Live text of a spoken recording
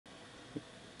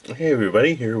Hey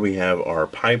everybody, here we have our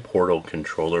PyPortal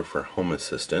controller for Home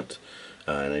Assistant,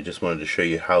 and I just wanted to show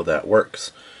you how that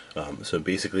works. So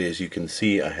basically, as you can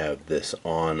see, I have this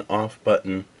on-off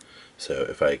button. So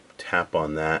if I tap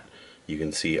on that, you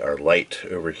can see our light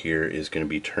over here is going to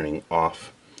be turning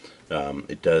off.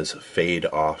 It does fade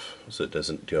off, so it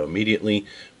doesn't go immediately,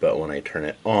 but when I turn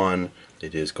it on,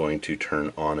 it is going to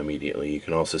turn on immediately. You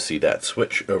can also see that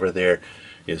switch over there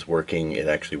is working. It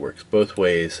actually works both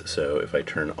ways, so if I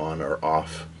turn on or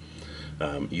off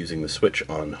using the switch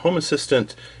on Home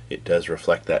Assistant, it does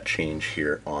reflect that change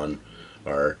here on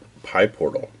our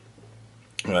PyPortal.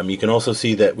 You can also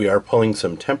see that we are pulling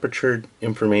some temperature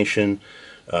information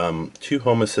to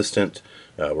Home Assistant.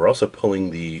 We're also pulling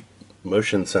the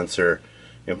motion sensor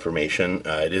information.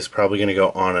 It is probably going to go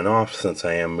on and off since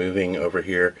I am moving over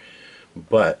here,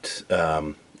 but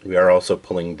we are also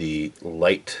pulling the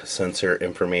light sensor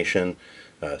information.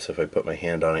 So if I put my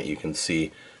hand on it, you can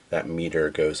see that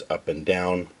meter goes up and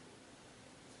down.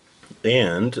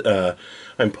 And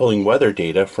I'm pulling weather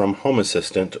data from Home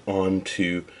Assistant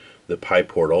onto the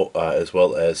PyPortal, as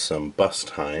well as some bus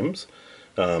times.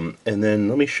 And then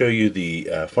let me show you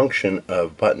the function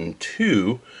of button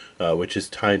 2, which is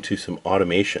tied to some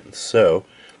automation. So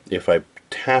if I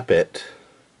tap it,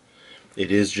 it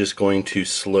is just going to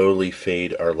slowly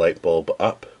fade our light bulb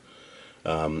up.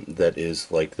 That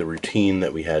is like the routine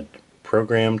that we had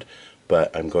programmed,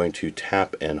 but I'm going to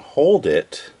tap and hold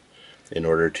it in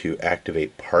order to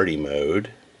activate party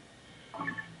mode.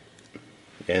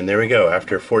 And there we go.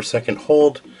 After a 4-second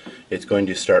hold, it's going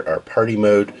to start our party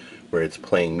mode where it's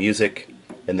playing music,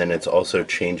 and then it's also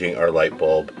changing our light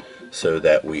bulb so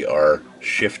that we are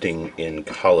shifting in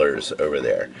colors over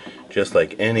there, just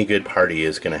like any good party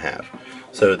is going to have.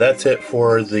 So that's it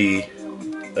for the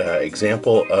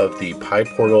example of the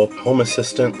PyPortal Home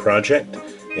Assistant project.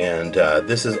 And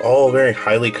this is all very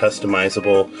highly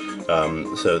customizable,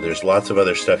 so there's lots of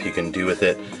other stuff you can do with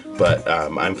it, but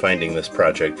I'm finding this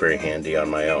project very handy on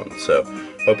my own. So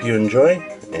hope you enjoy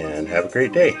and have a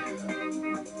great day.